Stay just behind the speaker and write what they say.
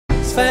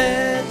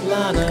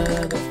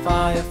Svetlana, the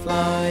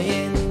firefly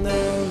in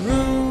the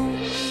room.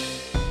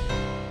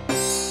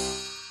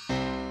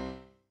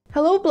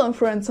 Hello plant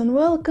friends and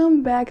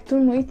welcome back to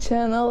my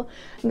channel.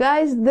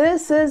 Guys,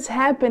 this is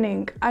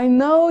happening. I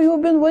know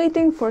you've been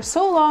waiting for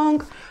so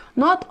long.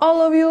 Not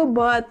all of you,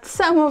 but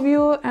some of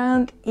you,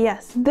 and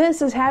yes, this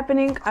is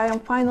happening. I am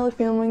finally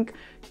filming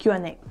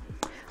Q&A.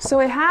 So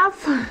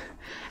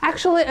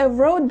Actually, I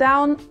wrote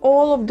down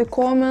all of the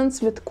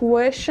comments with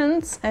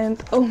questions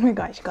and oh my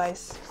gosh,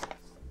 guys.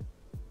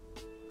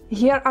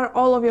 Here are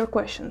all of your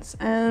questions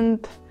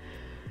and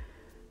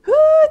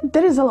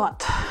there is a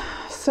lot.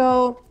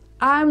 So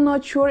I'm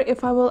not sure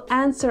if I will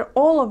answer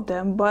all of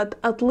them, but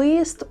at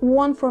least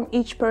one from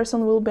each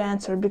person will be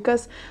answered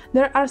because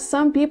there are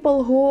some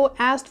people who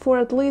asked for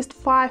at least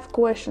 5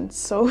 questions.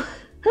 So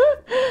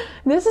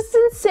this is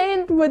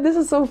insane, but this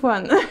is so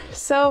fun.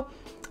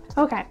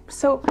 Okay,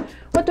 so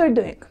what we're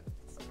doing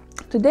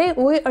today,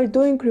 we are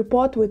doing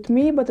report with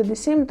me, but at the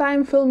same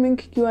time filming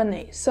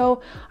Q&A.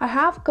 So I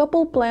have a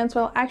couple plants,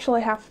 well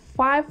actually I have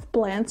 5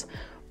 plants.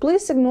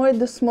 Please ignore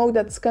the smoke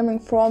that's coming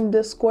from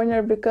this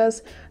corner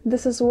because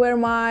this is where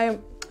my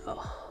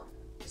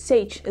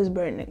sage is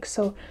burning,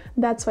 so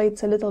that's why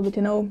it's a little bit,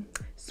 you know,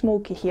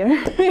 smoky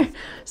here.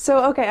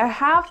 So okay, I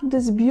have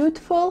this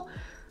beautiful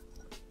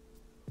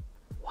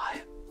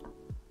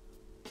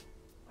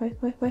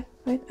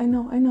wait, I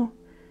know.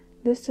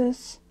 This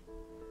is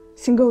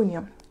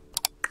Syngonium.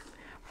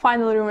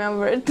 Finally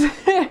remembered.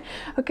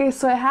 Okay,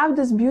 so I have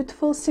this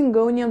beautiful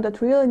Syngonium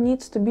that really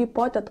needs to be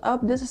potted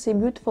up. This is a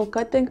beautiful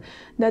cutting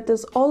that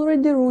is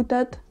already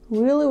rooted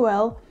really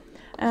well.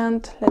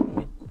 And let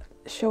me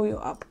show you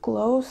up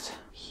close.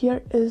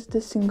 Here is the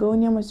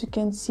Syngonium. As you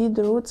can see,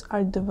 the roots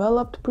are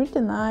developed pretty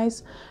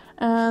nice.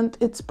 And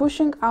it's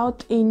pushing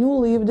out a new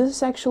leaf. This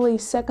is actually a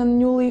second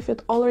new leaf.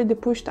 It already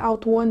pushed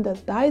out one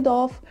that died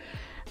off.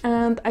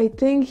 And I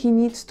think he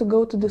needs to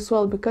go to the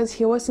soil because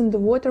he was in the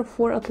water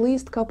for at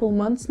least a couple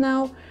months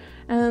now,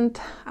 and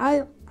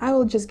I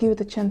will just give it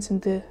a chance in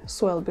the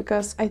soil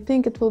because I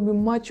think it will be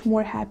much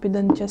more happy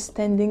than just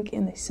standing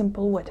in a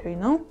simple water, you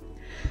know.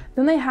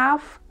 Then I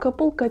have a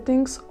couple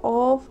cuttings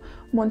of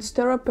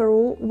Monstera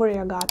Peru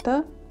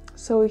variegata.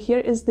 So here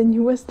is the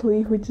newest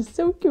leaf, which is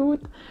so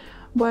cute.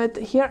 But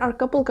here are a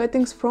couple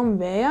cuttings from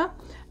Vea,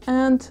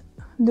 and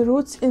the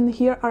roots in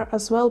here are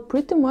as well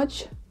pretty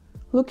much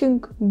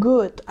looking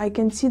good. I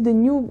can see the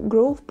new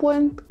growth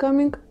point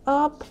coming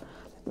up.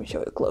 Let me show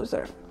you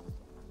closer.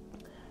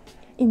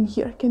 In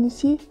here, can you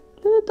see?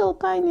 Little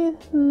tiny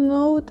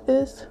node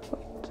is,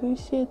 wait, do you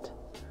see it?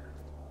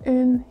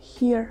 In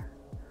here,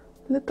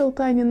 little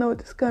tiny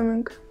node is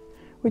coming,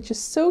 which is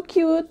so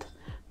cute.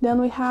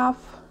 Then we have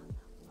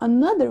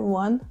another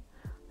one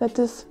that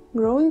is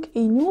growing a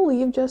new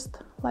leaf, just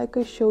like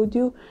I showed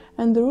you,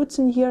 and the roots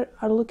in here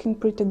are looking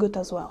pretty good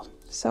as well.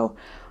 So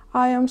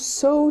I am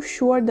so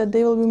sure that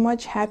they will be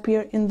much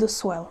happier in the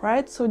soil,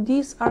 right? So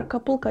these are a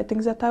couple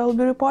cuttings that I will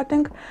be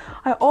reporting.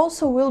 I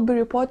also will be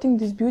reporting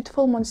this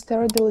beautiful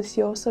Monstera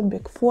deliciosa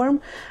big form.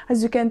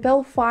 As you can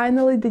tell,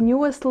 finally the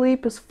newest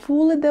leaf is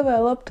fully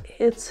developed.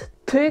 It's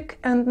thick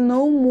and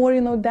no more,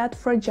 you know, that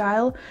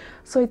fragile.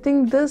 So I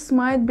think this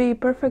might be a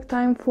perfect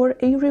time for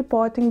a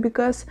reporting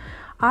because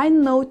I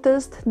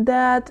noticed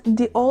that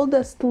the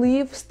oldest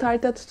leaf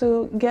started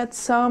to get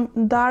some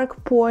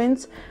dark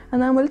points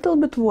and I'm a little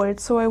bit worried.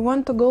 So I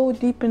want to go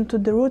deep into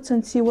the roots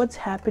and see what's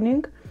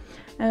happening.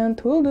 And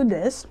we'll do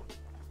this.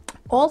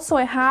 Also,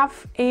 I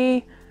have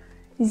a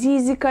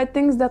ZZ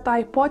cuttings that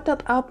I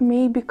potted up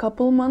maybe a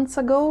couple months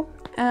ago,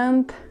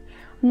 and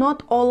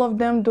not all of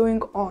them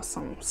doing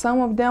awesome.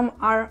 Some of them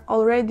are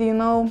already, you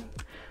know,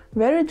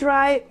 very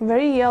dry,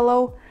 very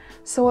yellow.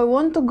 So I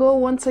want to go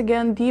once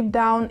again deep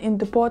down in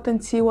the pot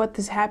and see what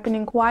is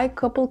happening, why a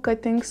couple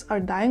cuttings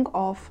are dying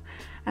off,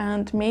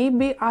 and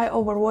maybe I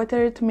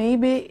overwatered,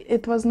 maybe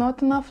it was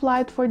not enough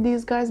light for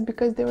these guys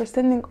because they were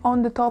standing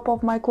on the top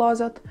of my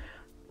closet.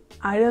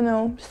 I don't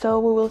know,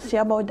 so we will see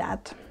about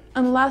that.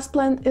 And last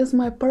plant is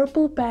my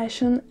purple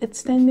passion. It's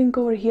standing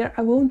over here.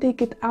 I won't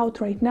take it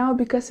out right now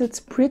because it's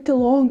pretty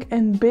long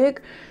and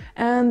big,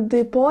 and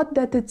the pot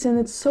that it's in,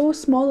 it's so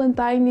small and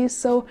tiny,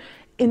 so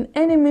in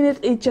any minute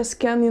it just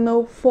can, you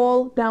know,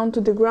 fall down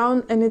to the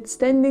ground, and it's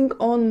standing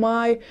on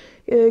my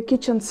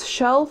kitchen's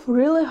shelf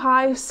really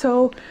high,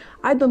 so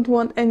I don't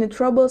want any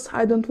troubles.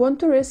 I don't want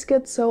to risk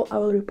it, so I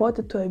will report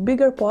it to a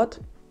bigger pot.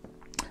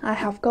 I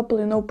have a couple,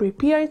 you know,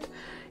 prepared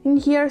in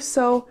here,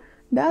 so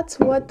that's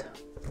what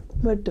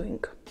we're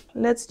doing.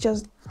 Let's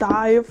just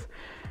dive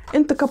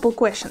into a couple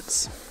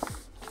questions.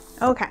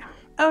 Okay.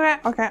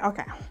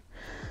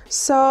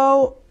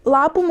 So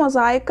Lapų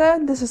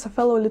Mozaika, this is a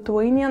fellow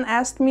Lithuanian,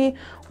 asked me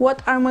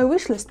what are my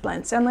wishlist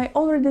plants, and I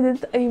already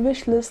did a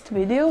wishlist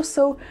video,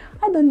 so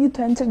I don't need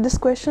to answer this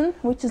question,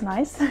 which is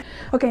nice.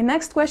 Okay,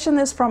 next question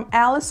is from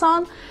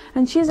Alison,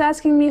 and she's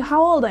asking me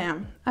how old I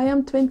am. I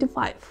am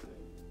 25.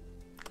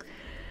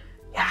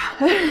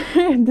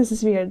 Yeah, this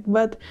is weird,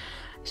 but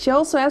she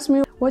also asked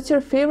me what's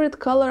your favorite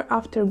color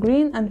after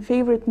green and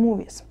favorite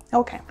movies.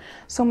 Okay,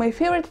 so my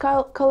favorite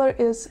color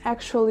is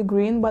actually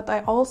green, but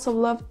I also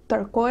love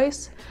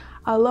turquoise.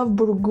 I love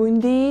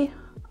burgundy.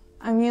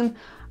 I mean,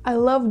 I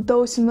love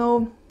those, you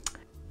know,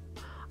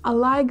 I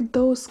like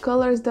those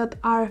colors that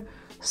are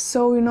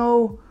so, you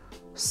know,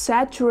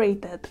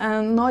 saturated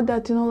and not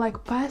that, you know,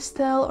 like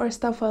pastel or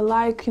stuff. I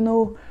like, you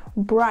know,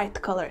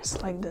 bright colors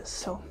like this.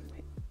 So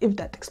if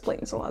that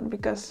explains a lot,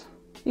 because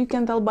you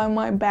can tell by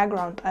my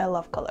background, I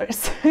love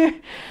colors.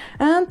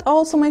 And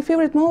also my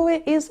favorite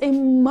movie is a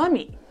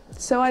mummy.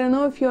 So I don't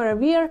know if you're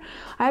aware,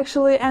 I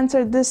actually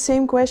answered this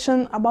same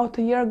question about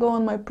a year ago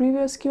on my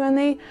previous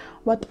Q&A,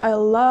 but I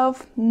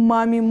love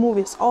mummy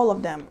movies, all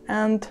of them.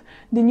 And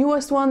the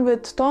newest one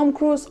with Tom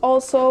Cruise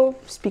also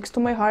speaks to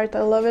my heart.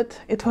 I love it.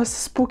 It was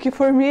spooky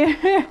for me.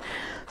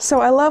 So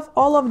I love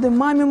all of the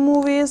mummy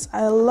movies.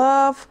 I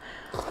love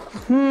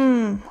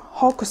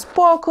Hocus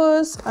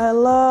Pocus. I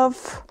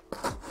love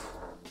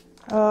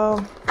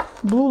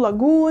Blue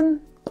Lagoon.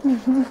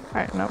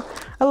 I don't know.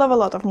 I love a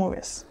lot of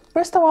movies.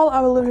 First of all, I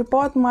will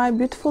repot my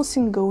beautiful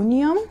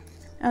Syngonium,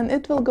 and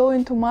it will go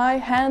into my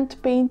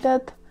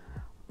hand-painted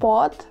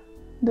pot.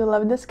 Do you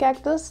love this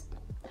cactus?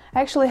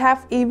 I actually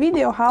have a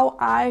video how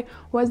I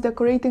was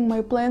decorating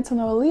my plants, and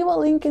I will leave a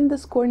link in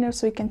this corner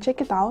so you can check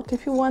it out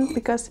if you want,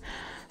 because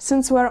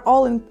since we're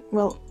all in,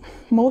 well,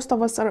 most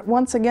of us are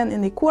once again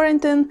in the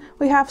quarantine,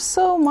 we have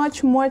so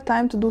much more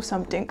time to do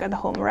something at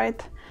home,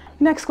 right?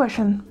 Next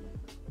question.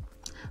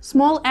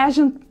 Small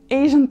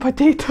Asian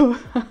potato.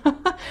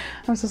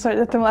 I'm so sorry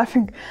that I'm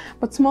laughing.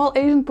 But Small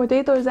Asian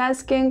Potato is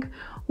asking,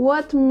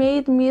 what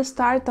made me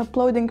start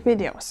uploading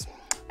videos?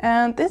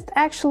 And it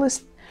actually,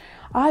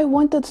 I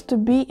wanted to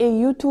be a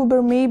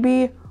YouTuber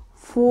maybe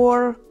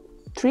for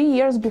 3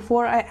 years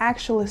before I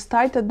actually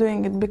started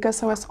doing it,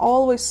 because I was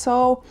always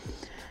so,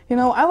 you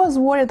know, I was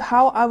worried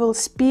how I will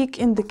speak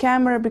in the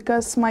camera,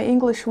 because my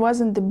English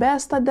wasn't the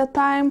best at that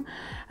time,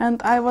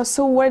 and I was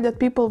so worried that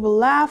people will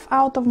laugh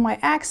out of my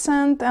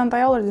accent, and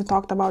I already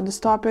talked about this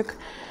topic.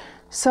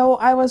 So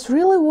I was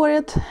really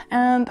worried,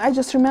 and I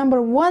just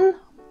remember one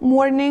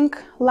morning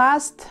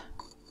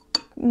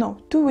 2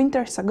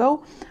 winters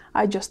ago,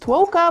 I just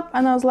woke up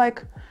and I was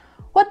like,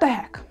 what the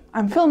heck,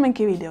 I'm filming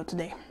a video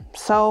today.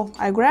 So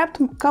I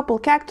grabbed a couple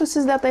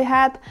cactuses that I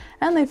had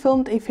and I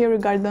filmed a fairy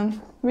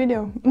garden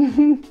video.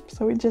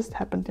 So it just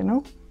happened, you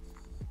know.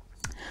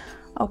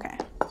 Okay,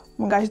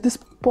 well, guys, this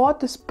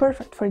pot is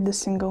perfect for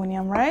this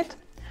Syngonium, right?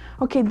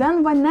 Okay,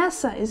 then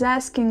Vanessa is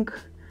asking,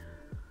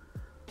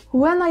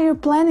 when are you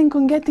planning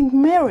on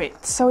getting married?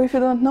 So if you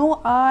don't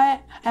know, I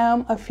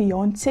am a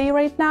fiancé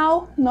right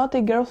now, not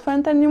a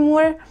girlfriend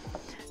anymore,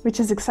 which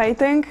is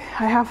exciting.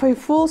 I have a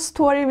full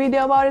story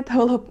video about it. I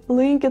will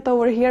link it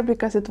over here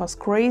because it was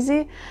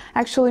crazy.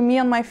 Actually, me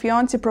and my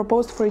fiancé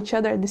proposed for each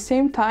other at the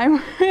same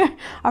time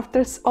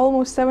after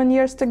almost 7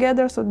 years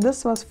together, so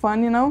this was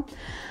fun, you know.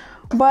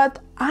 But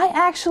I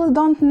actually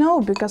don't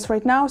know, because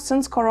right now,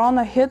 since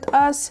Corona hit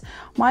us,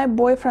 my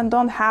boyfriend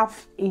don't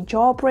have a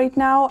job right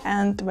now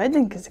and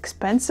wedding is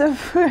expensive.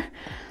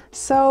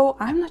 So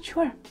I'm not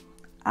sure.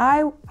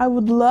 I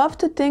would love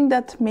to think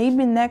that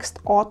maybe next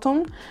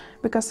autumn,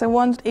 because I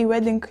want a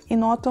wedding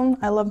in autumn.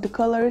 I love the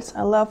colors,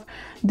 I love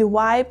the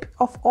vibe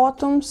of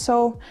autumn,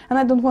 so, and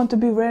I don't want to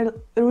be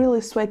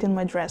really sweaty in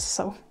my dress,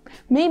 so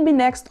maybe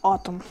next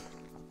autumn.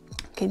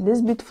 Okay,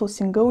 this beautiful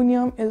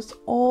Syngonium is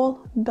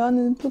all done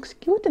and it looks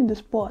cute in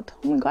this pot.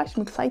 Oh my gosh,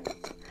 I'm excited.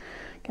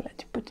 Okay,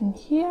 let's put in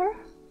here.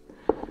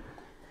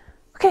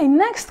 Okay,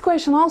 next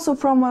question also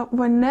from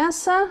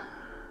Vanessa.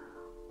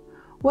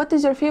 What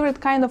is your favorite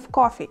kind of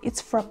coffee?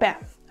 It's frappe.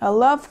 I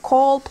love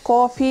cold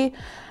coffee,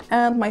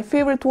 and my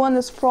favorite one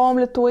is from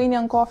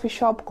Lithuanian coffee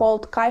shop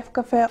called Kaif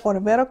Cafe or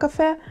Vero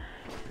Cafe.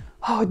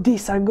 Oh,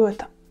 these are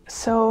good.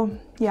 So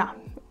yeah,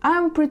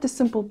 I'm a pretty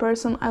simple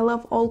person. I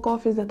love all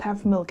coffees that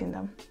have milk in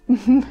them.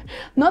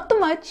 Not too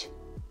much,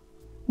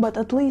 but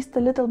at least a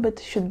little bit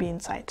should be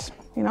inside,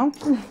 you know?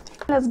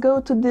 Let's go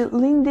to the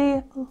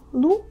Lindy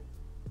Lou.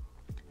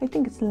 I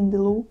think it's Lindy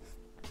Lou.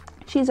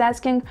 She's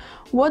asking,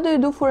 what do you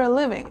do for a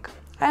living?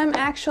 I'm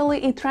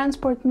actually a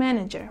transport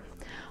manager.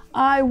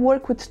 I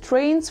work with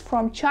trains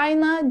from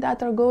China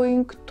that are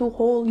going to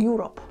whole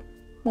Europe,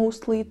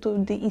 mostly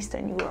to the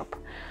Eastern Europe.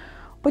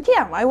 But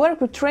yeah, I work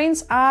with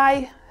trains.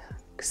 I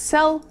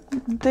sell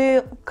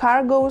the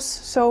cargoes.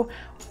 So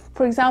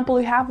for example,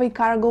 you have a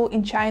cargo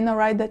in China,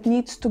 right, that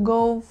needs to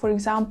go, for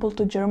example,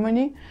 to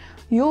Germany.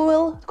 You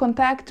will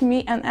contact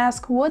me and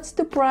ask, what's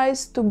the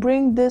price to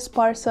bring this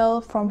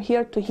parcel from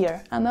here to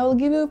here? And I will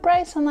give you a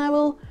price and I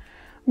will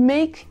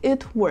make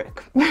it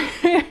work.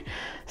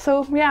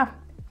 So yeah,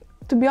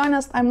 to be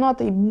honest, I'm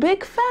not a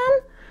big fan,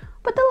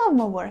 but I love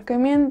my work. I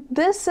mean,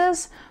 this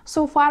is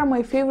so far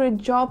my favorite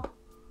job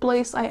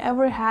place I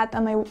ever had,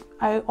 and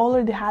I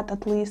already had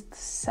at least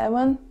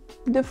 7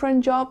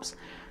 different jobs.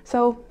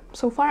 So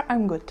far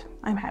I'm good.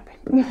 I'm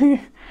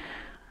happy.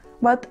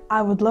 But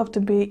I would love to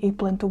be a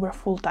plantuber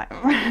full-time,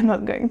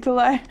 not going to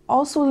lie.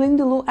 Also,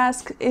 Lindy Lou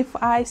asked if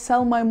I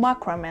sell my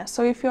macrame.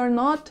 So if you're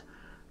not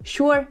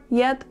sure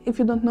yet, if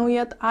you don't know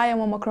yet, I am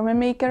a macrame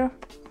maker.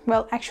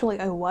 Well, actually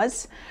I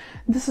was.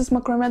 This is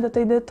macrame that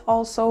I did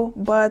also,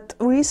 but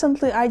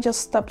recently I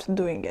just stopped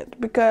doing it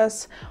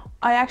because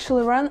I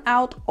actually ran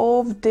out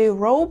of the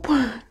rope.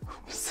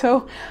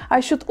 So I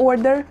should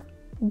order,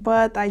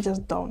 but I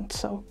just don't,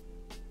 so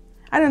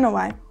I don't know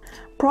why.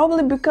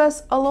 Probably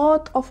because a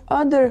lot of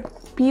other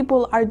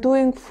people are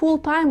doing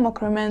full-time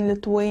macrame in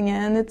Lithuania,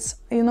 and it's,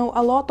 you know,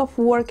 a lot of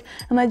work,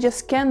 and I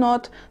just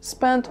cannot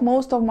spend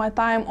most of my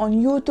time on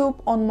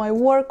YouTube, on my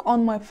work,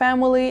 on my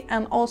family,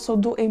 and also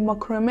do a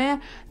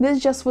macrame. This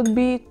just would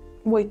be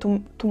way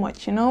too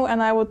much, you know,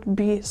 and I would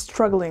be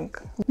struggling.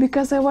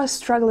 Because I was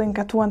struggling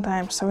at one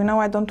time, so, you know,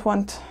 I don't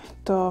want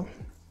to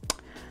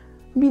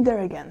be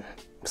there again.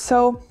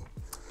 So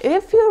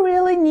if you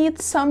really need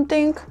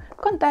something,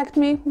 contact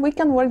me, we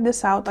can work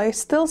this out. I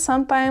still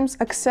sometimes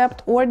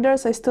accept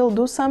orders, I still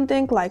do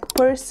something like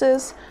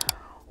purses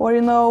or,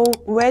 you know,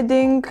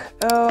 wedding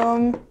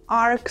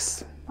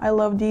arcs. I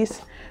love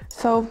these.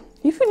 So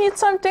if you need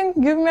something,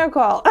 give me a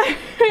call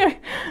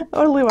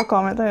or leave a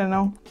comment, I don't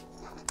know.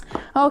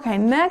 Okay,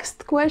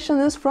 next question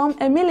is from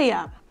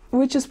Emilia,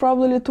 which is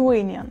probably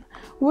Lithuanian.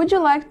 Would you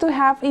like to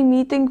have a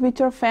meeting with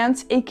your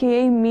fans,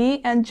 aka me,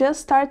 and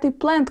just start a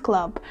plant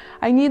club?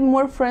 I need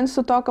more friends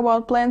to talk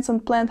about plants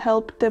and plant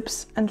help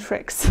tips and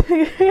tricks.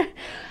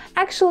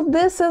 Actually,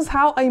 this is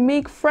how I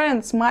make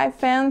friends. My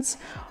fans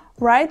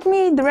write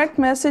me direct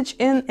message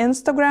in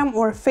Instagram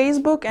or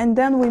Facebook, and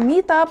then we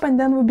meet up and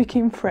then we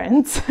became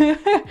friends.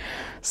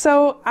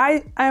 So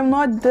I'm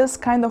not this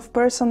kind of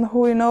person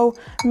who, you know,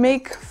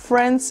 make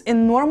friends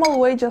in normal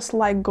way, just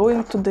like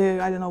going to the,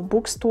 I don't know,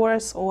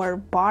 bookstores or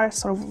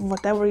bars or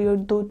whatever you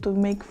do to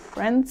make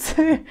friends.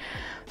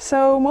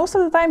 So most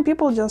of the time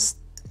people just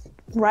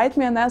write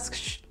me and ask,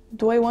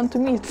 do I want to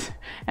meet?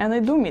 And I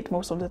do meet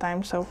most of the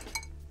time, so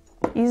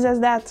easy as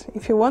that.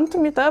 If you want to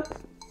meet up,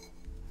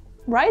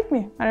 write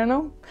me, I don't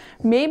know.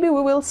 Maybe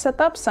we will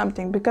set up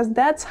something, because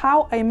that's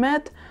how I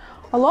met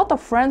a lot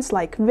of friends,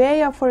 like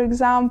Veya, for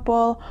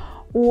example,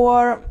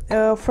 or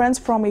friends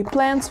from a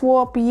plant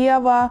swap,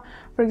 Yeva,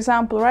 for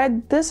example,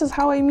 right? This is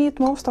how I meet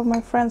most of my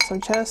friends, so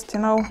just,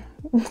 you know,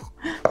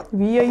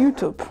 via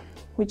YouTube,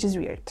 which is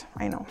weird,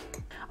 I know.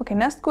 Okay,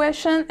 next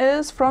question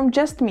is from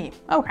Just Me.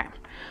 Okay.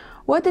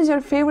 What is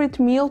your favorite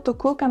meal to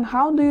cook and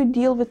how do you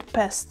deal with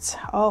pests?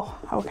 Oh,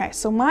 okay,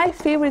 so my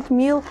favorite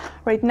meal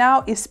right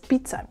now is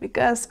pizza,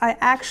 because I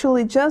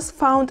actually just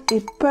found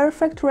a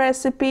perfect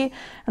recipe,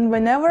 and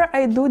whenever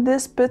I do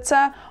this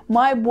pizza,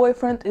 my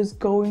boyfriend is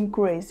going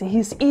crazy.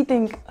 He's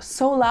eating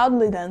so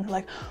loudly then,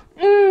 like,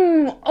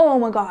 oh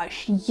my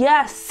gosh,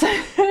 yes!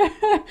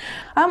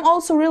 I'm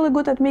also really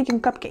good at making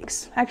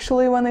cupcakes.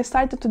 Actually, when I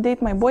started to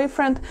date my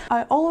boyfriend,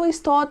 I always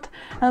thought,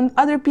 and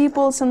other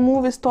people and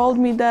movies told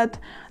me, that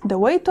the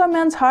way to a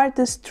man's heart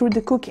is through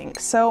the cooking.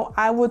 So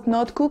I would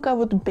not cook, I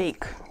would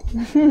bake.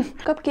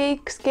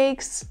 Cupcakes,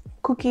 cakes,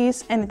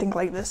 cookies, anything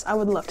like this. I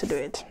would love to do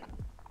it.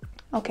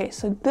 Okay,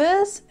 so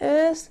this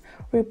is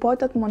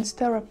Repotted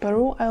Monstera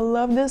Peru. I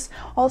love this.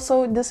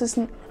 Also, this is,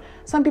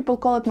 some people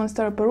call it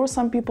Monstera Peru,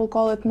 some people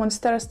call it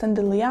Monstera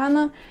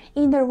Standeliana.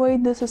 Either way,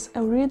 this is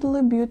a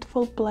really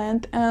beautiful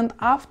plant, and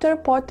after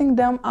potting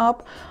them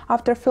up,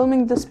 after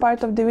filming this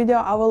part of the video,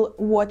 I will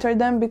water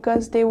them,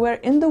 because they were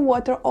in the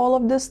water all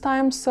of this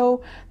time,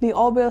 so they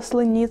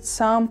obviously need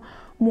some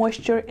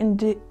moisture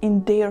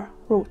in their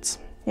roots.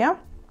 Yeah?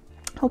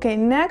 Okay,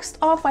 next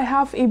off I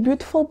have a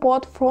beautiful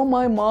pot from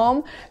my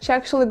mom. She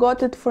actually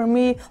got it for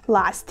me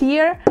last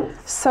year,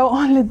 so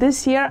only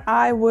this year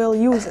I will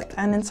use it.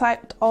 And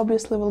inside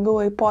obviously will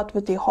go a pot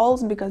with the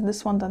holes, because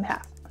this one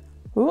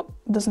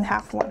doesn't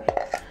have one.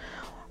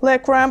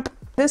 Leg cramp.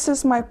 This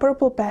is my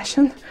purple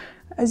passion.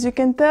 As you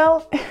can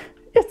tell,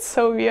 it's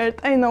so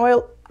weird. I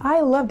know, I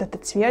love that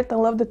it's weird. I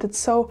love that it's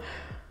so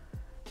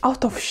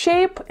out of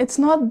shape. It's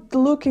not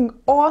looking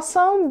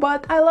awesome,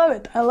 but I love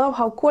it. I love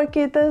how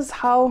quirky it is,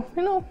 how,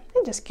 you know,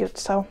 it's just cute.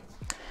 So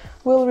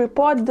we'll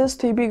repot this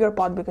to a bigger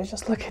pot, because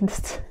just look at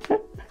this.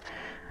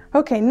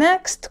 Okay,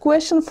 next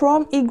question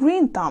from a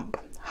green thumb.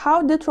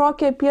 How did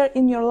Rocky appear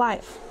in your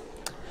life?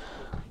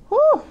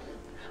 Oh,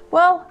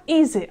 well,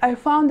 easy. I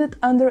found it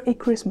under a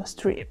Christmas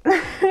tree.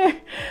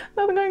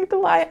 Not going to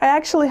lie, I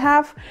actually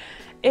have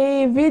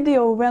a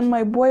video when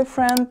my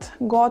boyfriend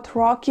got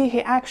Rocky.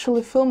 He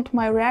actually filmed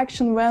my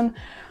reaction when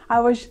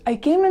I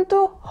came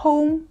into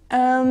home,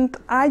 and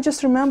I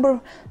just remember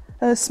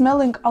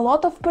smelling a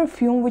lot of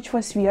perfume, which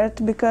was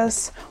weird,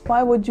 because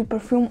why would you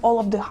perfume all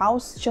of the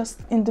house just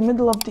in the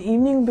middle of the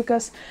evening?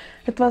 Because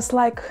it was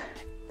like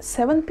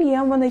 7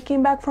 p.m. when I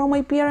came back from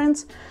my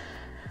parents,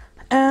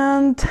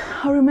 and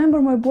I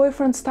remember my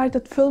boyfriend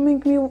started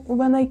filming me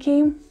when I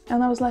came,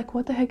 and I was like,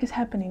 what the heck is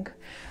happening?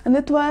 And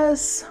it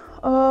was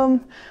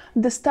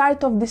the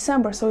start of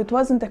December, so it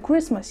wasn't a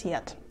Christmas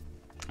yet.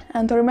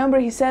 And I remember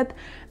he said,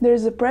 there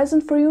is a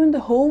present for you in the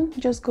home,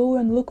 just go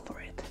and look for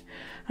it.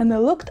 And I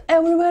looked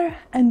everywhere,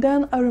 and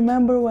then I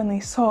remember when I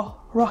saw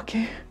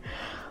Rocky.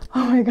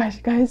 Oh my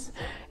gosh, guys,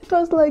 it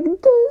was like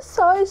this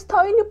size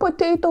tiny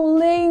potato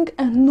laying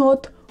and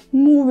not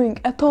moving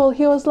at all.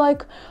 He was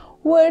like,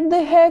 where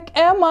the heck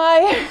am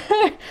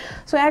I?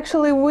 So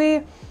actually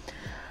we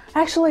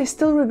Actually, I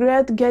still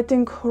regret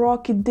getting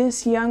Rocky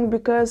this young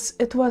because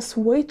it was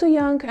way too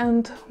young,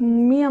 and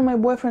me and my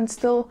boyfriend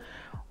still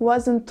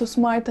wasn't too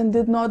smart and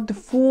did not the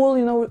full,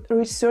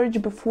 research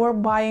before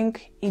buying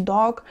a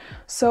dog.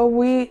 So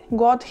we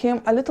got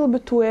him a little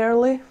bit too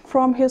early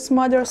from his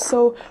mother.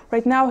 So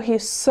right now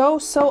he's so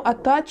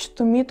attached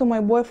to me, to my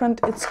boyfriend.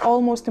 It's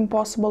almost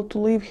impossible to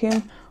leave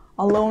him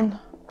alone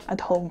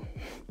at home.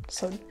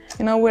 So,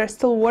 we're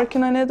still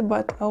working on it,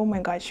 but oh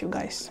my gosh, you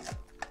guys.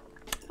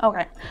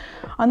 Okay,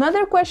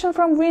 another question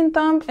from Green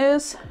Thumb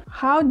is,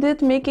 how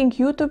did making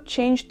YouTube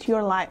change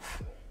your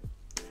life?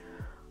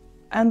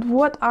 And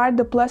what are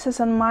the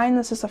pluses and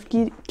minuses of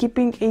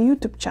keeping a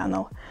YouTube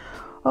channel?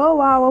 Oh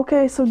wow,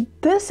 okay, so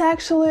this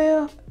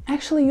actually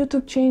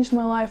YouTube changed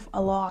my life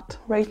a lot.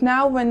 Right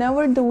now,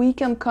 whenever the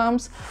weekend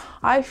comes,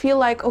 I feel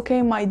like,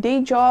 okay, my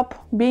day job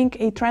being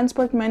a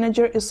transport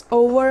manager is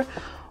over,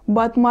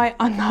 but my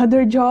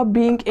another job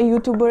being a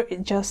YouTuber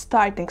is just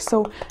starting.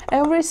 So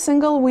every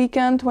single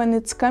weekend when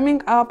it's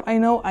coming up, I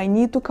know I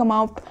need to come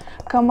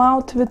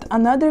out with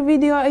another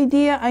video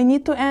idea. I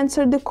need to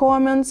answer the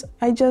comments.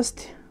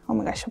 Oh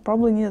my gosh, I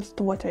probably needed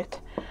to water it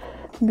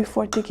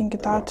before taking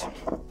it out.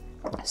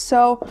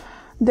 So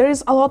there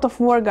is a lot of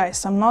work,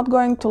 guys. I'm not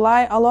going to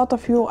lie. A lot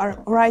of you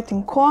are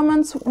writing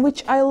comments,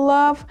 which I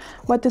love,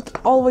 but it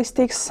always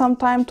takes some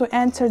time to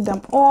answer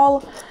them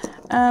all.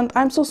 And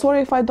I'm so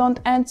sorry if I don't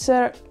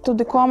answer to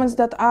the comments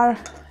that are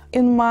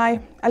in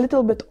my a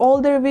little bit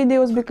older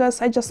videos,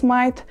 because I just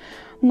might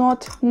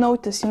not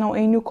notice,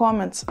 a new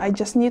comments. I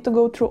just need to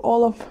go through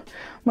all of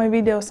my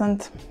videos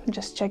and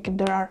just check if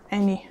there are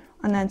any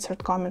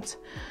unanswered comments.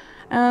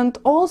 And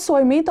also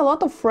I made a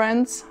lot of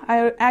friends.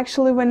 I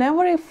actually,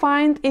 whenever I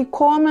find a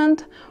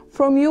comment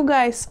from you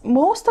guys,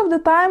 most of the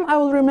time I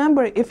will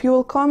remember if you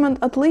will comment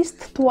at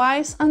least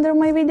twice under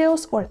my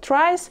videos or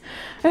thrice.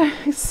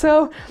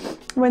 So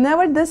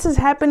whenever this is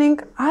happening,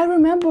 I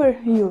remember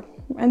you,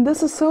 and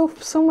this is so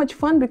much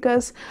fun,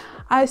 because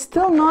I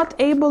still not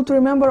able to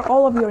remember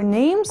all of your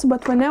names,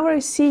 but whenever I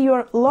see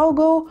your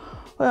logo,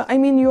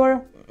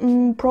 your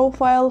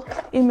profile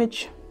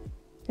image,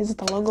 is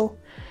it a logo?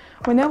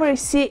 Whenever I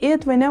see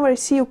it, whenever I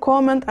see you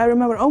comment, I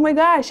remember, oh my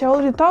gosh, I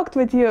already talked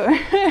with you.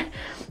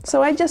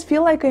 So I just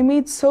feel like I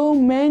made so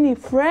many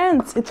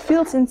friends. It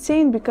feels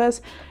insane,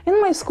 because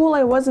in my school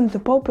I wasn't the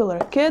popular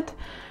kid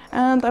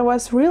and I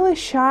was really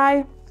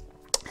shy,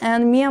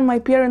 and me and my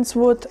parents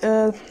we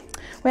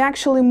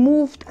actually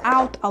moved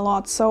out a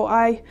lot. So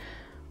I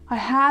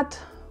had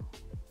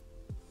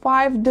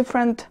 5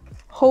 different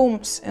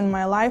homes in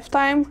my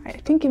lifetime, I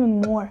think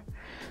even more.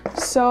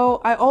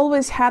 So I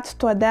always had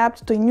to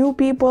adapt to new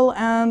people,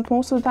 and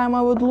most of the time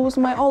I would lose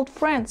my old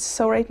friends.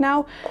 So right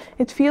now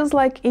it feels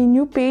like a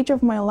new page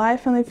of my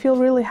life, and I feel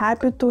really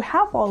happy to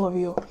have all of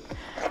you.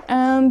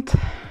 And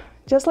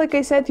just like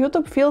I said,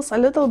 YouTube feels a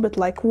little bit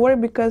like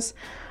work, because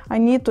I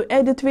need to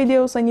edit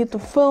videos, I need to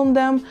film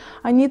them,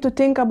 I need to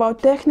think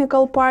about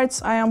technical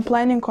parts. I am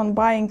planning on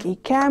buying a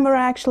camera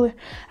actually.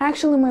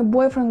 My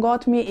boyfriend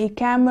got me a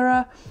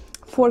camera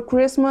for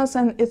Christmas,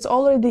 and it's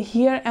already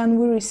here, and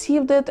we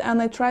received it, and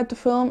I tried to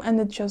film and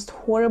it's just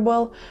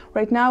horrible.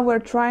 Right now we're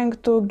trying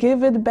to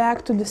give it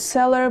back to the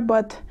seller,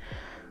 but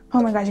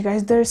oh my gosh,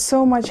 guys, there's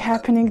so much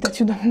happening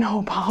that you don't know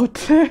about.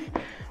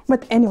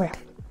 But anyway,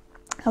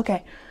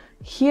 okay,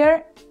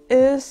 here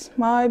is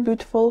my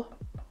beautiful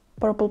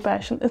purple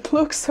passion. It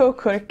looks so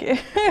quirky,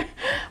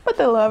 but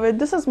I love it.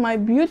 This is my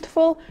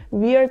beautiful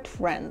weird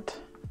friend.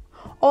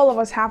 All of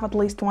us have at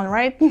least one,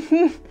 right?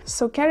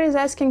 So Carrie is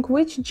asking,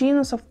 which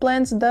genus of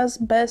plants does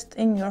best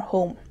in your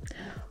home?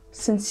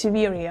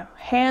 Sansevieria,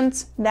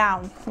 hands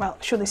down. Well,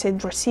 should I say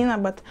Dracaena,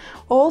 but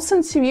all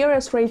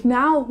Sansevierias right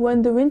now,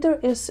 when the winter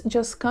is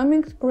just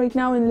coming right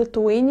now in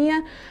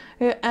Lithuania,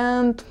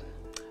 and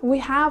we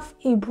have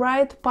a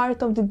bright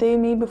part of the day,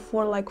 maybe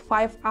for like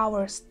 5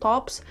 hours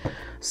tops.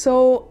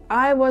 So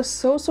I was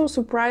so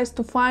surprised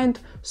to find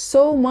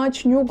so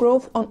much new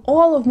growth on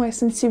all of my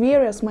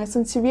Sansevierias. My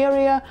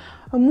Sansevieria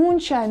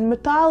Moonshine,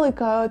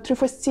 Metallica,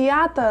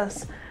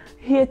 Trifasciatas,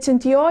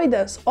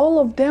 Hyacinthioides, all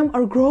of them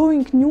are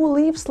growing new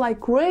leaves like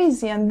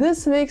crazy, and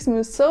this makes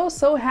me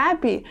so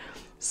happy.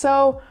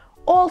 So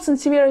all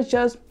Sansevierias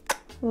just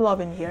love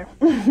in here.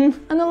 And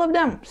I love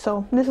them,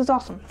 so this is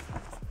awesome.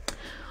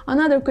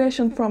 Another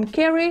question from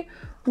Carrie,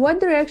 what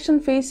direction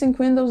facing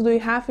windows do you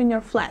have in your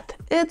flat?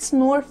 It's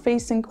north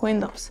facing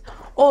windows,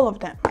 all of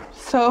them.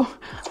 So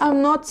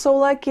I'm not so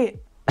lucky.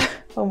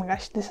 Oh my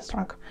gosh, this is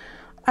wrong.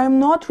 I'm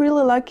not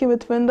really lucky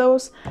with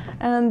windows,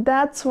 and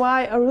that's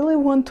why I really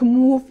want to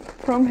move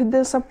from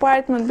this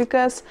apartment,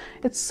 because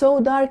it's so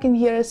dark in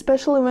here,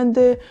 especially when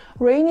the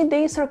rainy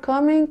days are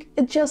coming.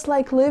 It's just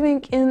like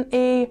living in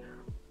a,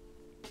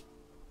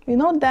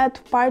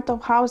 that part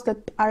of house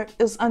that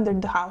is under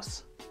the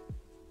house.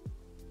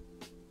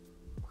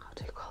 How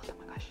do you call it? Oh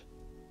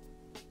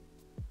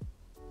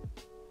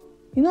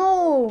my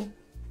gosh.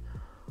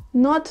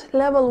 Not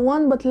level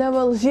 1, but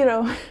level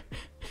 0.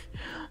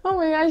 Oh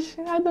my gosh,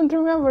 I don't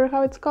remember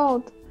how it's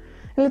called.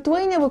 In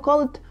Lithuania we call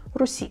it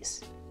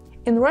Rusis.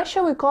 In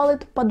Russia we call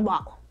it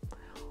Podval.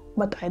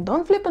 but I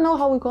don't flipping know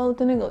how we call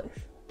it in English.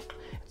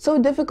 It's so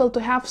difficult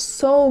to have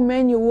so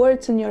many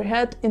words in your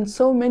head in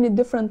so many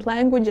different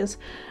languages,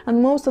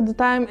 and most of the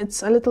time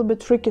it's a little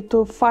bit tricky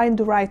to find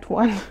the right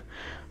one.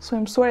 So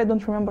I'm sorry I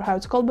don't remember how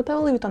it's called, but I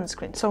will leave it on the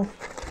screen. So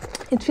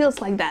it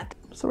feels like that.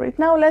 So right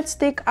now let's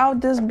take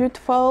out this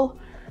beautiful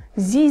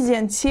Zizi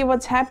and see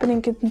what's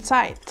happening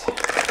inside.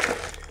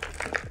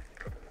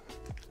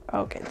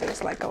 Okay,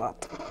 there's like a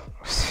lot.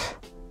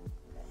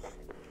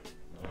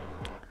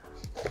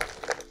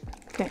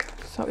 Okay,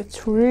 so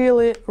it's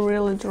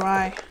really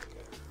dry.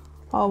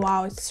 Oh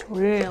wow, it's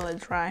really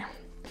dry.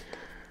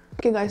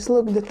 Okay guys,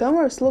 look, the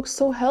tumors look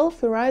so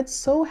healthy, right?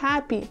 So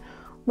happy.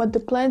 But the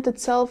plant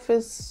itself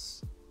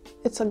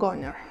it's a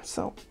goner,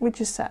 so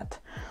which is sad.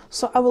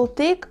 So I will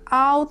take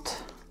out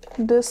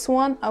this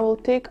one, I will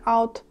take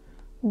out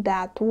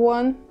that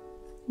one.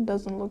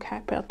 Doesn't look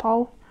happy at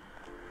all.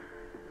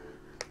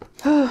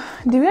 The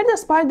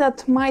weirdest part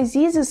that my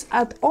Zizis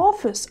at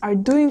office are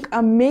doing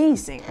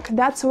amazing.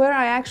 That's where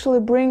I actually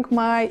bring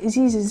my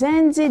Zizi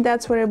Zenzi,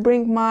 that's where I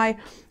bring my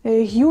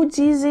huge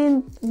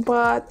Zizi,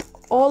 but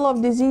all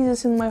of the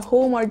Zizis in my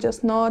home are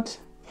just not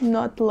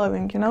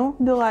loving, you know,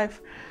 the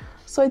life.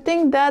 So I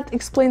think that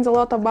explains a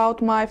lot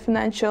about my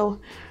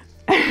financial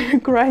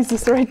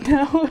crisis right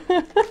now.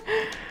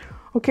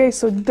 Okay,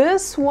 so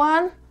this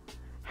one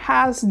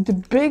has the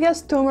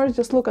biggest tumors,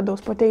 just look at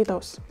those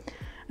potatoes.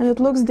 And it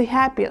looks the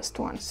happiest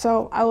one.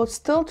 So I will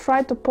still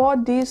try to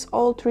pot these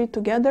all three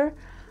together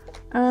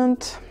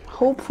and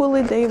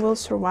hopefully they will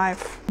survive.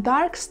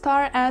 Dark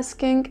Star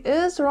asking,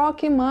 is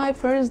Rocky my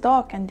first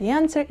dog? And the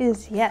answer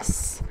is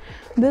yes.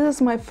 This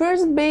is my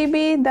first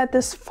baby that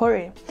is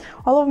furry.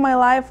 All of my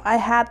life I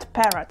had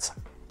parrots.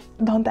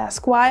 Don't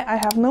ask why, I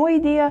have no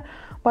idea,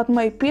 but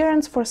my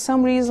parents for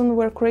some reason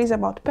were crazy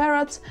about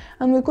parrots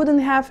and we couldn't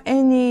have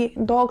any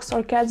dogs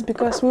or cats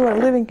because we were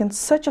living in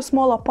such a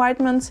small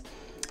apartment.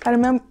 I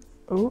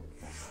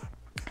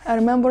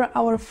remember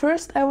our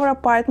first ever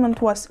apartment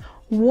was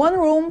one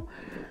room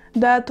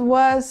that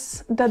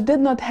did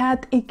not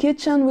have a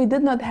kitchen, we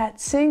did not have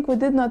sink, we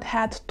did not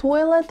have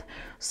toilet.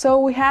 So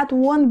we had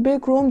one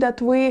big room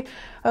that we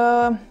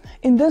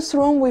in this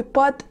room we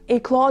put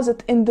a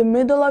closet in the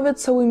middle of it,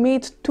 so we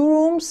made two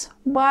rooms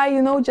by,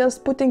 you know,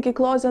 just putting a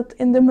closet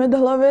in the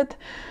middle of it.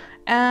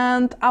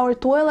 And our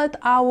toilet,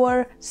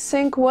 our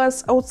sink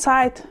was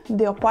outside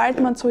the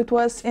apartment, so it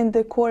was in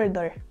the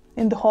corridor,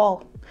 in the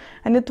hall.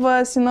 And it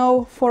was, you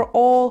know, for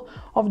all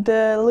of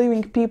the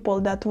living people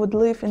that would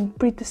live in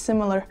pretty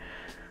similar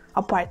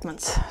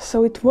apartments.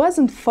 So it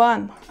wasn't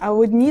fun. I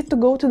would need to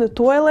go to the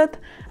toilet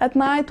at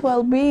night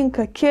while being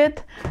a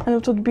kid, and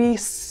it would be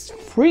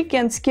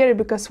freaking scary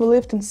because we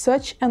lived in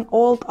such an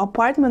old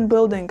apartment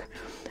building.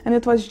 And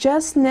it was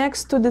just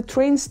next to the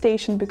train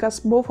station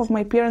because both of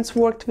my parents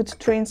worked with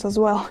trains as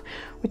well,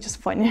 which is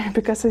funny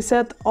because I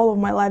said all of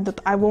my life that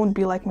I won't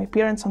be like my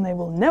parents and I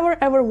will never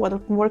ever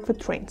work with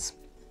trains.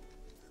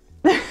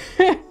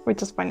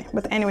 Which is funny,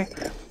 but anyway.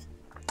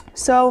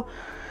 So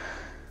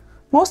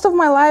most of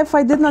my life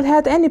I did not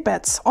have any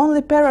pets,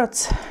 only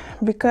parrots,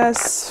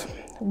 because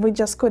we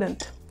just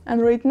couldn't.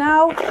 And right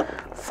now,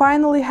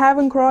 finally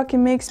having Rocky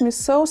makes me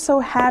so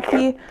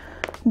happy,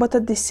 but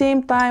at the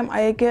same time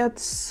I get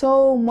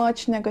so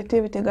much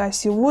negativity,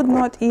 guys. You would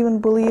not even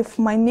believe.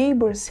 My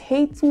neighbors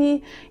hate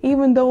me,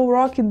 even though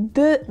Rocky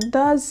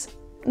does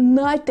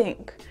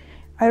nothing.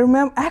 I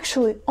remember,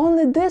 actually,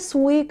 only this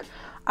week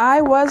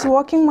I was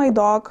walking my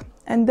dog,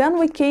 and then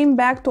we came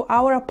back to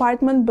our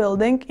apartment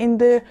building in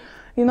the,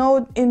 you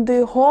know, in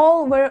the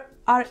hall where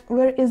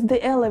is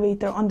the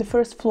elevator on the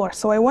first floor.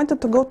 So I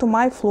wanted to go to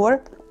my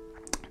floor,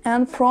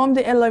 and from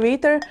the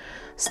elevator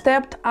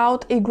stepped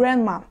out a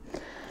grandma.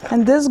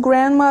 And this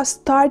grandma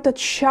started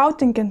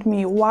shouting at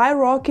me why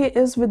Rocky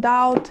is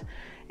without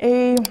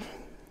a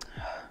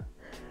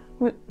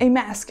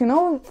mask, you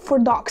know, for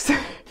dogs. You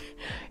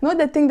know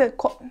that thing that,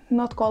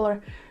 not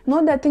collar, you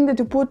know that thing that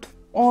you put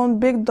on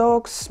big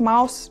dogs'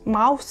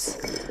 mouths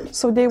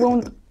so they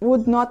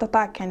would not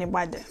attack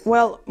anybody.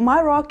 Well,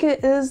 my Rocky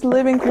is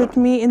living with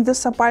me in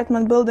this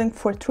apartment building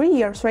for 3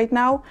 years right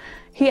now.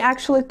 He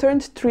actually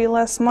turned 3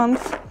 last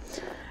month,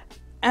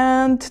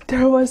 and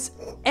there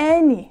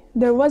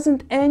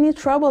wasn't any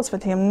troubles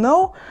with him.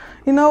 No,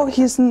 you know,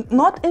 he's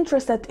not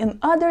interested in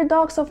other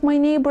dogs of my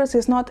neighbors,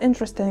 he's not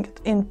interested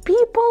in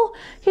people,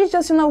 he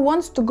just, you know,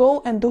 wants to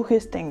go and do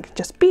his thing,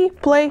 just pee,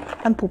 play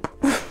and poop.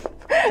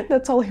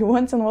 That's all he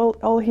wants and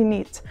all he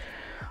needs.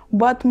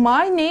 But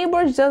my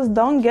neighbors just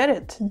don't get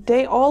it.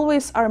 They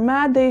always are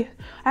mad. They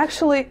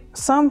actually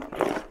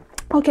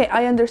okay,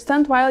 I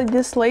understand why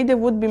this lady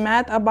would be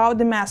mad about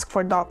the mask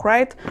for dog,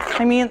 right?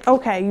 I mean,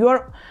 okay, you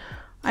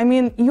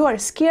are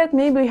scared,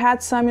 maybe you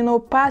had some, you know,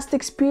 past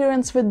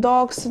experience with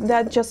dogs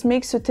that just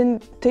makes you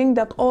think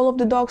that all of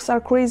the dogs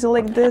are crazy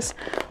like this.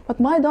 But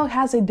my dog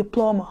has a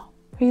diploma.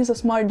 He's a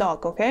smart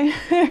dog, okay?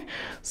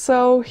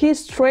 So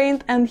he's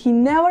trained, and he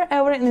never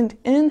ever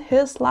in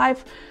his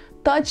life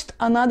touched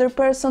another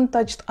person,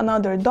 touched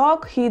another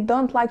dog. He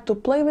don't like to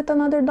play with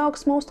another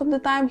dogs most of the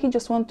time. He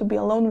just wants to be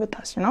alone with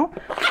us, you know?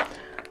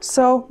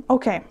 So,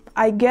 okay,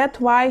 I get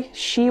why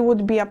she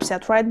would be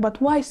upset, right?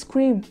 But why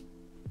scream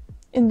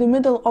in the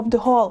middle of the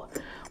hall?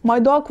 My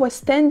dog was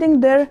standing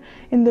there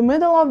in the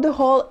middle of the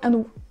hall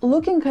and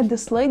looking at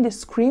this lady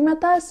scream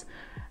at us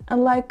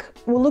and like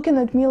looking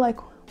at me like,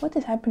 what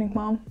is happening,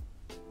 mom?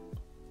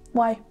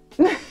 Why?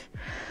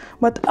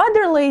 But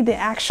other lady,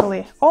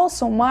 actually,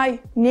 also my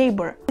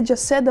neighbor,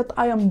 just said that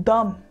I am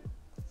dumb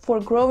for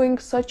growing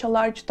such a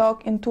large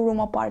dog in 2-room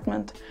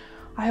apartment.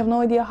 I have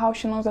no idea how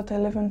she knows that I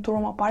live in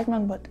 2-room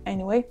apartment, but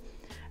anyway.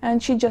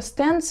 And she just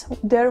stands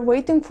there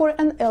waiting for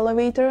an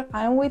elevator.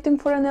 I am waiting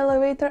for an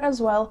elevator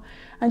as well.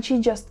 And she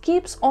just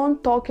keeps on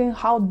talking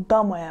how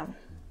dumb I am,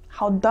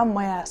 how dumb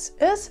my ass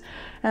is,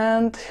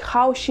 and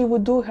how she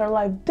would do her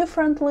life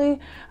differently,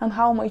 and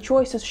how my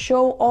choices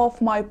show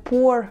off my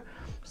poor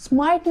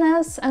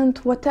smartness and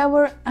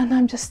whatever. And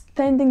I'm just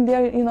standing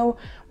there, you know,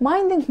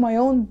 minding my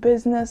own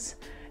business,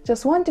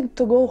 just wanting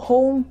to go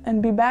home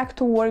and be back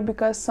to work,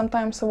 because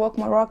sometimes I walk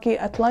my Rocky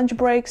at lunch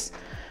breaks.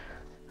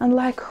 And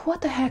like,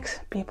 what the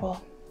heck,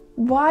 people?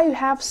 Why you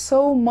have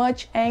so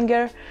much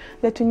anger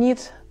that you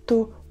need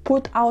to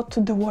put out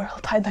to the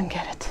world? I don't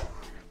get it.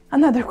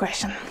 Another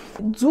question.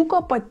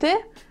 Dzūko pati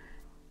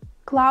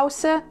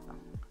klausė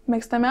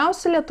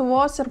mėgstamiausi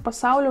Lietuvos ir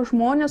pasaulio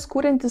žmonės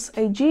kuriantis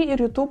IG ir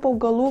YouTube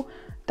augalų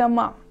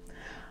tema.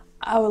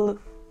 I will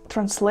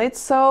translate.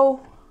 So,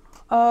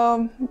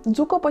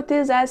 Dzūko pati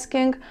is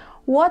asking,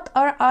 what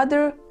are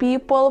other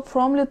people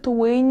from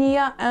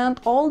Lithuania and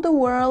all the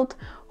world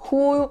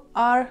who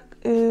are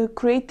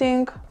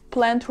creating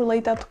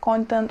plant-related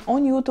content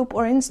on YouTube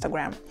or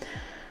Instagram?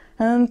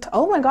 And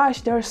oh my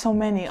gosh, there are so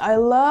many. I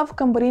love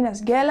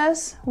Kambarinės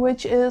gėlės,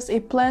 which is a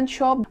plant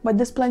shop, but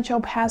this plant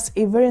shop has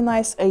a very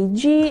nice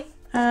IG,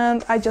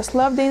 and I just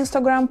love the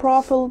Instagram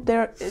profile.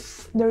 There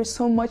is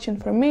so much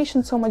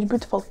information, so much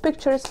beautiful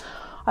pictures.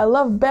 I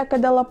love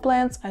Becadella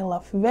plants, I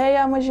love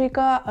Veja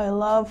Mažeika, I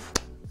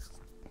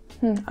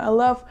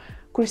love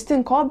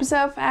Christine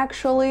Kobzev,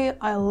 actually,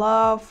 I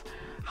love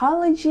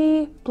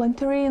Hallegi,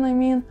 Plantarine, I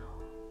mean,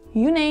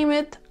 you name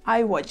it,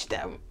 I watch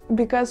them.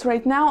 Because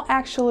right now,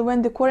 actually,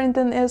 when the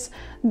quarantine is,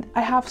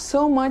 I have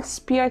so much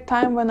spare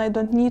time when I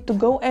don't need to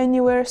go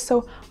anywhere,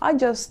 so I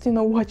just, you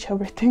know, watch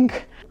everything.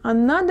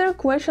 Another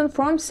question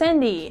from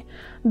Sandy.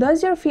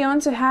 Does your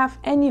fiance have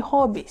any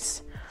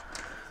hobbies?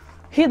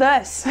 He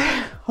does.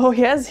 Oh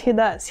yes, he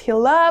does. He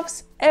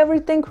loves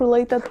everything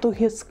related to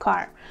his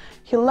car.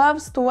 He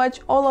loves to watch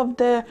all of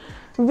the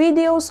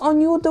videos on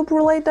YouTube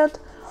related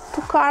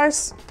to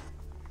cars.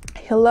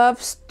 He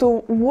loves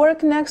to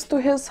work next to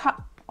his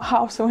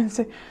house.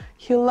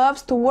 He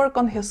loves to work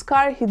on his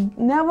car. He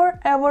never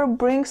ever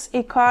brings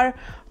a car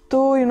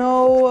to, you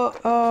know,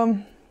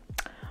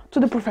 to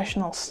the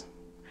professionals,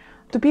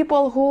 to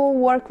people who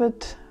work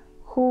with,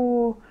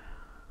 who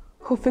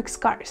fix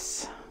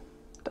cars.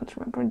 Don't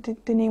remember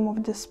the name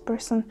of this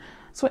person.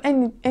 So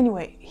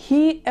anyway,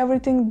 he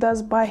everything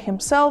does by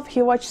himself.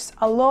 He watches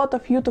a lot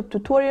of YouTube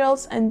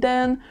tutorials and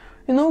then,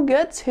 you know,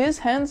 gets his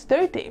hands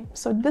dirty.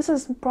 So this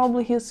is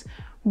probably his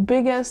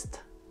biggest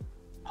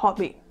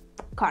hobby,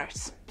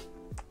 cars.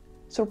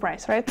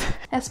 Surprise, right?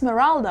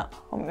 Esmeralda,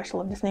 oh my gosh, I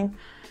love this name.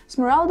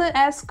 Esmeralda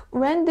asks,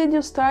 when did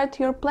you start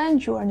your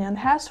plant journey, and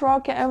has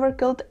Rocky ever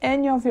killed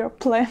any of your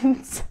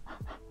plants?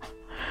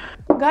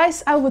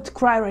 Guys, I would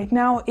cry right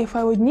now if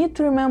I would need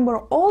to remember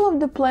all of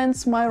the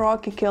plants my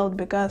Rocky killed,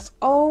 because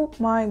oh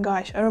my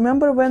gosh, I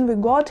remember when we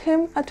got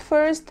him at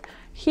first,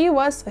 he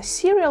was a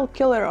serial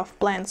killer of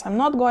plants, I'm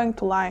not going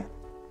to lie.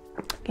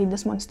 Okay,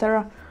 this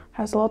Monstera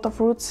has a lot of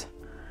roots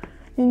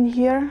in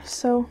here,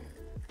 so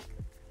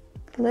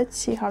let's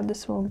see how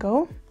this will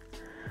go.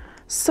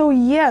 So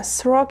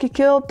yes, Rocky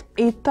killed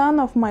a ton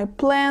of my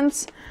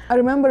plants. I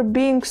remember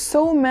being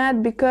so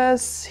mad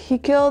because he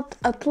killed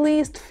at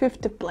least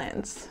 50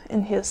 plants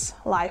in his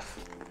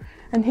life.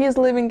 And he's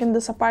living in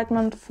this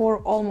apartment for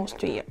almost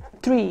 3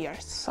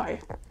 years, sorry.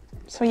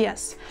 So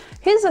yes,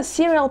 he's a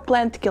serial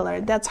plant killer,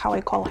 that's how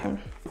I call him.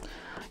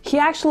 He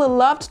actually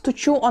loved to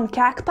chew on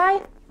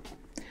cacti,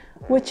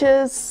 which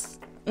is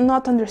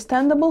not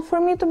understandable for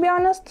me, to be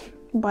honest,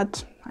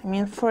 but I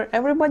mean, for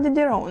everybody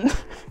their own.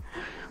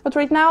 But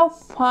right now,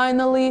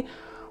 finally,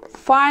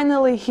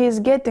 he's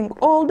getting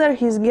older,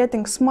 he's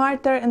getting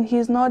smarter, and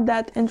he's not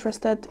that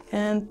interested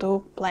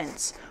into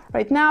plants.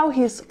 Right now,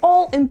 he's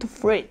all into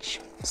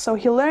fridge. So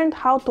he learned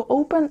how to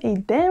open a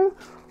damn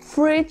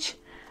fridge,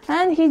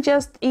 and he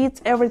just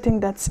eats everything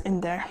that's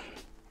in there,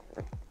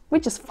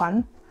 which is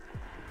fun.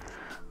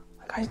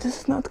 Guys,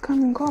 this is not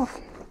coming off.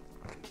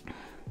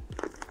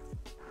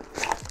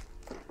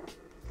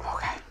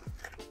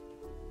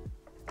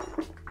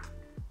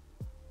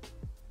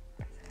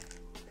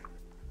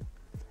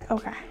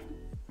 Okay.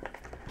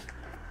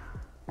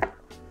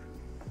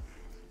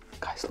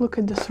 Guys, look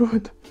at this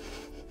root.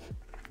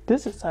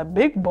 This is a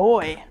big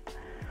boy.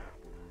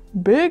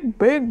 Big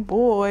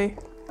boy.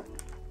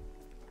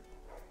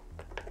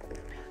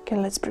 Okay,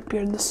 let's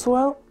prepare the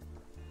soil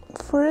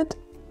for it.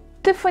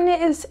 Tiffany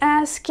is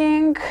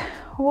asking,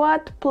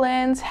 what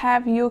plants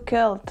have you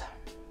killed?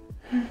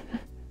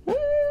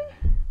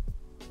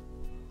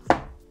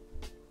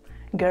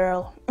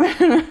 girl.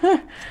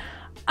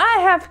 I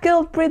have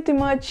killed pretty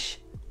much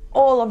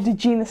all of the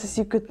genuses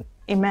you could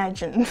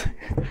imagine.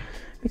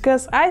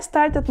 Because I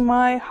started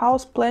my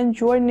houseplant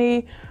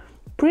journey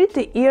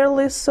pretty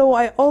early, so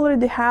I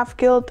already have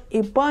killed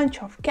a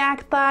bunch of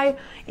cacti,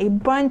 a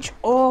bunch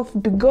of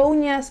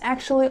begonias.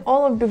 Actually,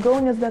 all of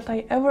begonias that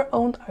I ever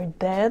owned are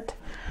dead.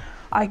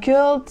 I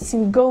killed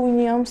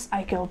syngoniums,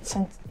 I killed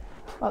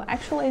well,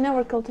 actually I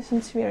never killed a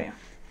sansevieria.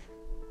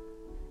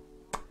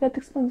 That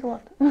explains a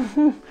lot.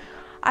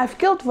 I've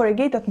killed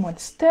variegated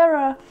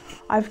monstera,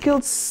 I've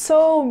killed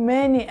so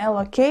many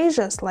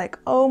alocasias, like,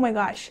 oh my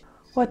gosh.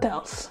 What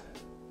else?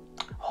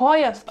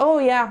 Hoyas, oh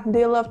yeah,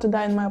 they love to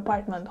die in my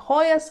apartment.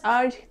 Hoyas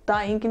are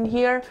dying in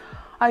here.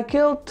 I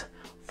killed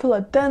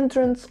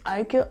philodendrons,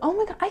 oh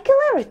my god, I kill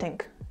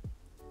everything.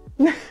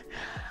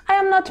 I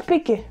am not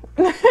picky.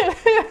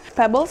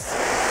 Pebbles.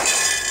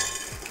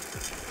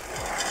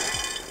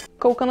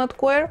 Coconut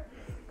coir.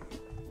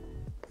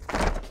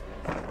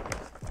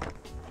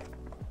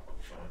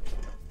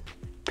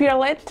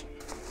 Perlite.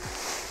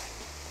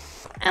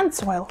 And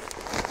soil.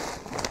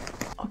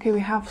 Okay,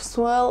 we have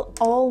soil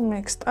all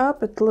mixed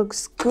up. It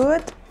looks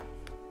good.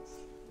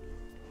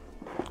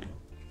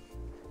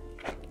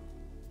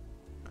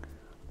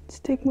 Let's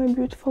take my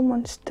beautiful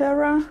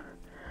monstera.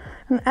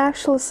 And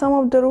actually some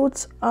of the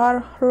roots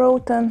are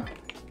rotten.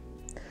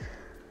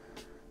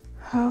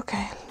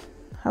 Okay,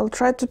 I'll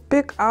try to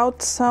pick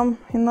out some,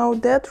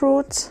 dead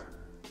roots.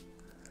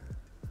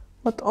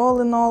 But all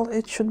in all,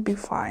 it should be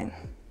fine,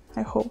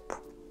 I hope.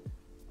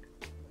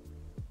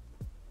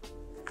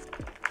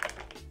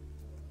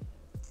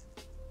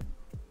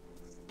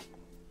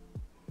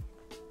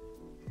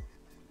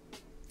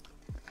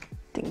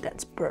 I think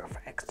that's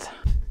perfect.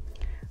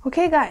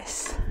 Okay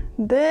guys,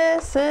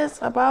 this is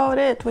about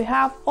it. We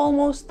have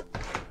almost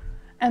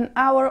an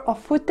hour of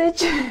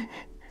footage.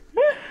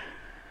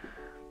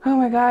 Oh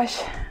my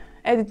gosh,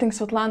 editing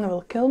Svetlana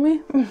will kill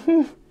me.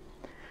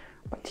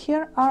 But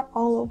here are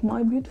all of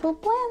my beautiful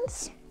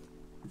plants.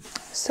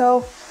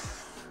 So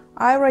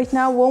I right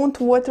now won't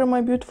water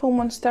my beautiful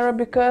monstera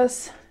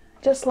because,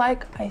 just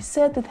like I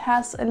said, it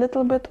has a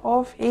little bit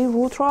of a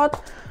root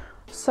rot.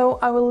 So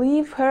I will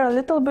leave her a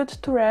little bit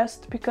to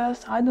rest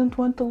because I don't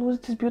want to lose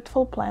this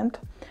beautiful plant.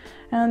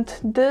 And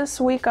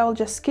this week I will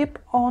just keep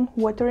on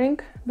watering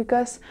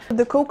because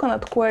the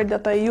coconut coir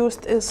that I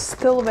used is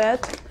still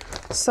wet,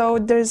 so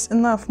there's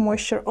enough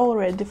moisture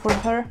already for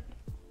her.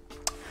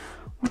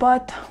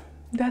 But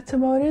that's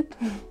about it.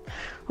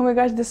 Oh my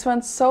gosh, this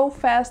went so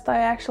fast. I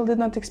actually did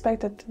not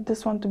expect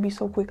this one to be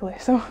so quickly.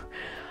 So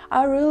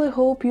I really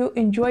hope you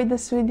enjoyed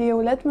this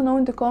video. Let me know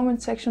in the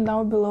comment section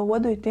down below,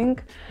 what do you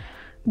think?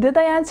 Did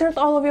I answer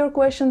all of your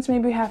questions?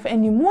 Maybe you have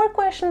any more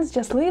questions,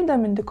 just leave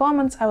them in the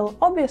comments. I will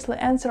obviously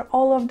answer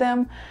all of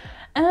them.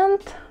 And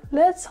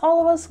let's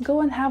all of us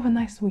go and have a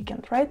nice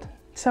weekend, right?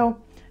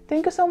 So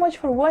thank you so much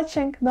for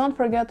watching. Don't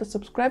forget to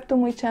subscribe to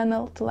my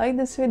channel, to like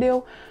this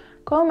video,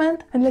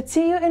 comment, and let's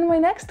see you in my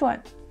next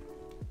one.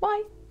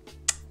 Bye!